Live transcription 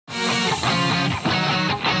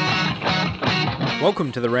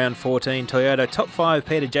Welcome to the Round 14 Toyota Top 5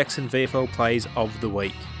 Peter Jackson VFL Plays of the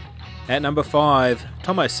Week. At number 5,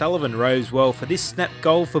 Tom O'Sullivan rose well for this snap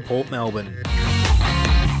goal for Port Melbourne.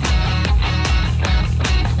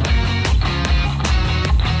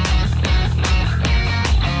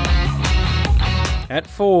 At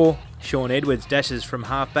 4, Shaun Edwards dashes from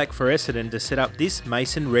halfback for Essendon to set up this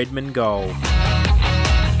Mason Redmond goal.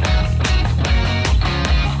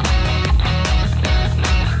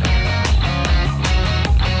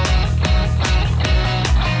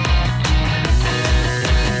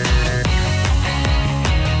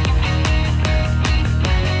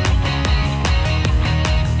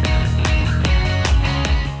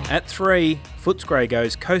 At 3, Footscray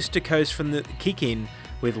goes coast to coast from the kick-in,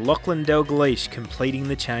 with Lauchlan Dalgleish completing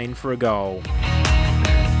the chain for a goal.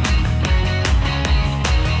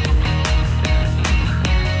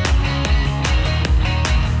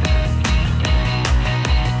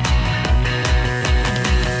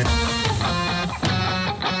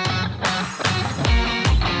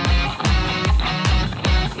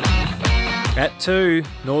 At 2,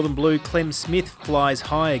 Northern Blue Clem Smith flies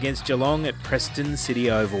high against Geelong at Preston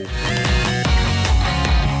City Oval.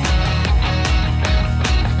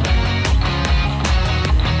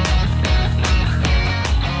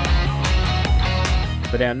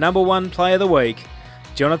 But our number 1 play of the week,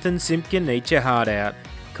 Jonathan Simpkin eats your heart out.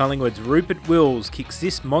 Collingwood's Rupert Wills kicks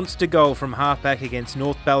this monster goal from halfback against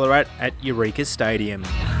North Ballarat at Eureka Stadium.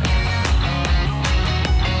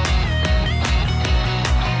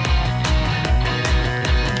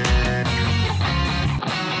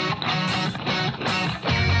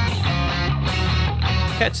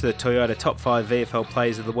 Catch the Toyota Top 5 VFL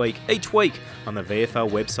Plays of the Week each week on the VFL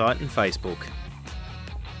website and Facebook.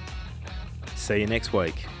 See you next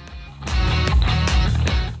week.